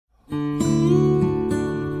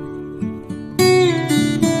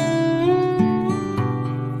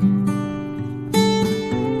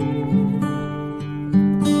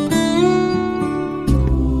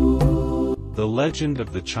Legend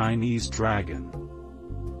of the Chinese Dragon.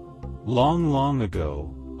 Long, long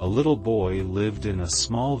ago, a little boy lived in a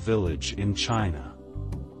small village in China.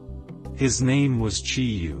 His name was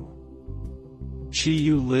Hieun.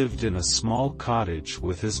 Hieun lived in a small cottage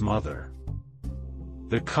with his mother.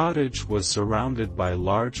 The cottage was surrounded by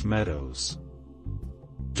large meadows.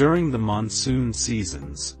 During the monsoon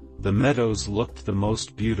seasons, the meadows looked the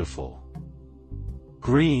most beautiful.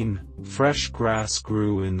 Green, fresh grass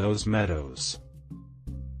grew in those meadows.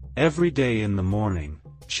 Every day in the morning,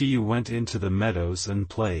 Hieun went into the meadows and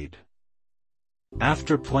played.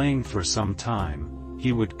 After playing for some time,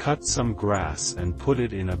 he would cut some grass and put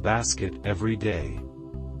it in a basket every day.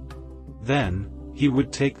 Then, he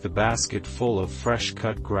would take the basket full of fresh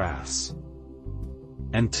cut grass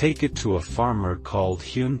and take it to a farmer called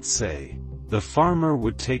Hieun Tse. The farmer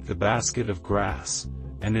would take the basket of grass,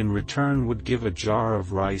 and in return would give a jar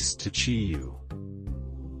of rice to Hieun.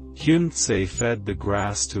 Hieun Tse fed the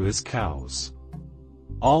grass to his cows.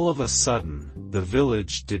 All of a sudden, the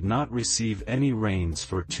village did not receive any rains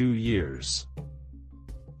for 2 years.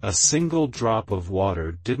 A single drop of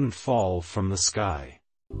water didn't fall from the sky.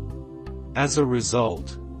 As a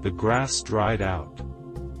result, the grass dried out.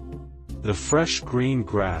 The fresh green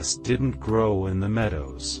grass didn't grow in the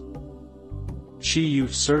meadows.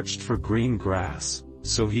 Hieun searched for green grass,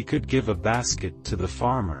 so he could give a basket to the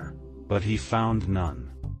farmer, but he found none.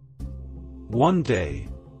 One day,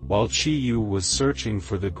 while Hieun was searching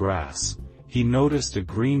for the grass, he noticed a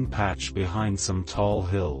green patch behind some tall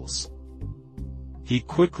hills. He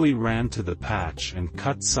quickly ran to the patch and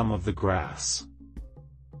cut some of the grass.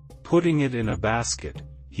 Putting it in a basket,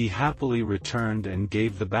 he happily returned and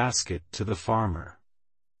gave the basket to the farmer.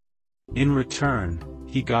 In return,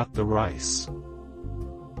 he got the rice.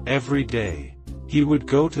 Every day, he would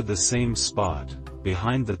go to the same spot,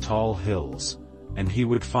 behind the tall hills, and he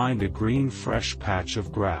would find a green fresh patch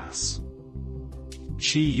of grass.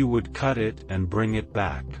 Hieun would cut it and bring it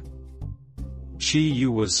back.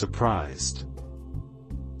 Hieun was surprised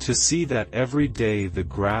to see that every day the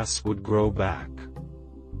grass would grow back.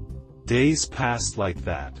 Days passed like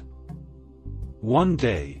that. One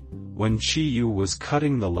day, when Hieun was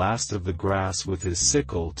cutting the last of the grass with his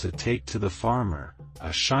sickle to take to the farmer,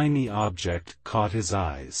 a shiny object caught his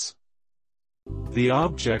eyes. The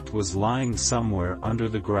object was lying somewhere under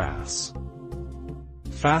the grass.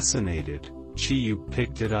 Fascinated, Hieun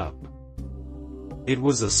picked it up. It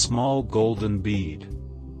was a small golden bead.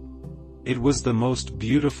 It was the most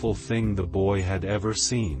beautiful thing the boy had ever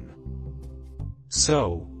seen.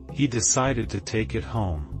 So, he decided to take it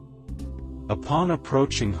home. Upon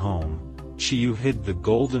approaching home, Hieun hid the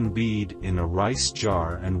golden bead in a rice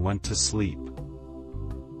jar and went to sleep.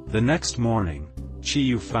 The next morning,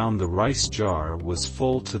 Hieun found the rice jar was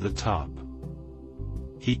full to the top.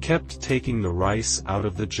 He kept taking the rice out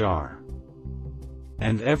of the jar.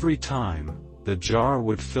 And every time, the jar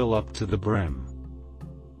would fill up to the brim.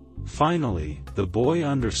 Finally, the boy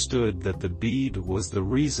understood that the bead was the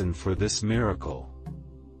reason for this miracle.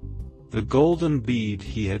 The golden bead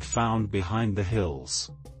he had found behind the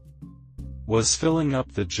hills was filling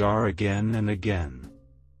up the jar again and again.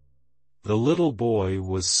 The little boy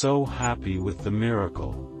was so happy with the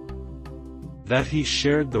miracle that he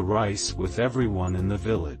shared the rice with everyone in the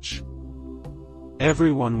village.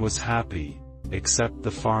 Everyone was happy, except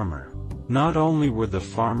the farmer. Not only were the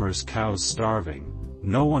farmer's cows starving,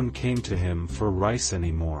 no one came to him for rice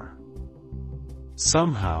anymore.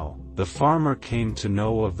 Somehow, the farmer came to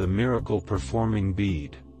know of the miracle-performing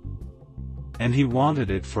bead, and he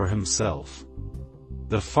wanted it for himself.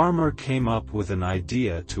 The farmer came up with an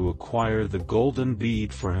idea to acquire the golden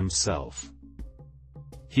bead for himself.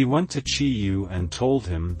 He went to Hieun and told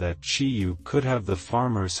him that Hieun could have the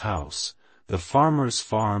farmer's house, the farmer's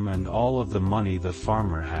farm and all of the money the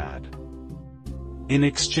farmer had. In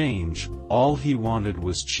exchange, all he wanted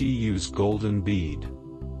was Hieun's golden bead.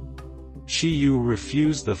 Hieun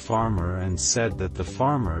refused the farmer and said that the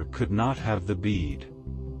farmer could not have the bead.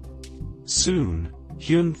 Soon,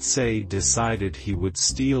 Hieun Tse decided he would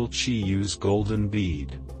steal Hieun's golden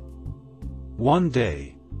bead. One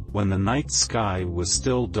day, when the night sky was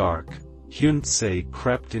still dark, Hieun Tse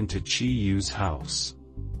crept into Hieun's house.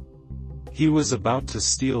 He was about to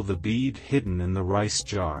steal the bead hidden in the rice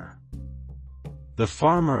jar. The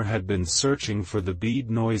farmer had been searching for the bead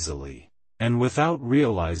noisily, and without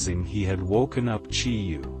realizing he had woken up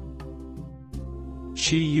Hieun.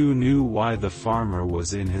 Hieun knew why the farmer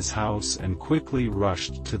was in his house and quickly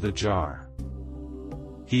rushed to the jar.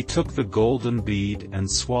 He took the golden bead and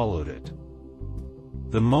swallowed it.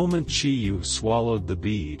 The moment Hieun swallowed the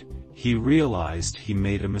bead, he realized he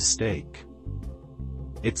made a mistake.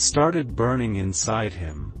 It started burning inside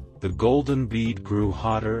him. The golden bead grew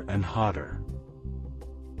hotter and hotter.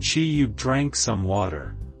 Chi-yu drank some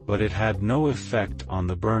water, but it had no effect on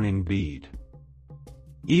the burning bead.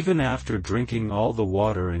 Even after drinking all the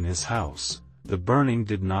water in his house, the burning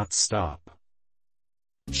did not stop.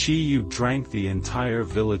 Chi-yu drank the entire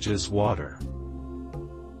village's water.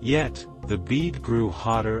 Yet, the bead grew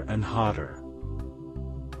hotter and hotter.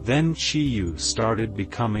 Then Chi-yu started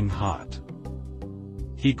becoming hot.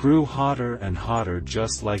 He grew hotter and hotter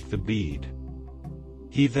just like the bead.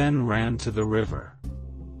 He then ran to the river.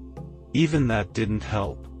 Even that didn't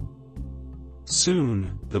help.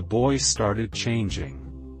 Soon, the boy started changing.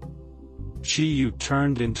 Chi-yu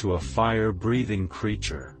turned into a fire-breathing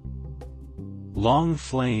creature. Long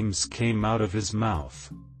flames came out of his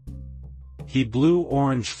mouth. He blew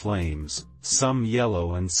orange flames, some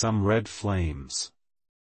yellow and some red flames.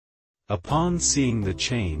 Upon seeing the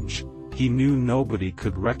change, he knew nobody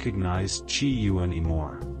could recognize Chi-yu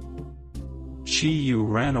anymore. Chi-yu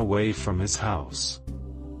ran away from his house.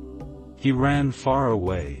 He ran far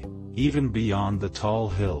away, even beyond the tall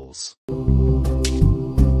hills.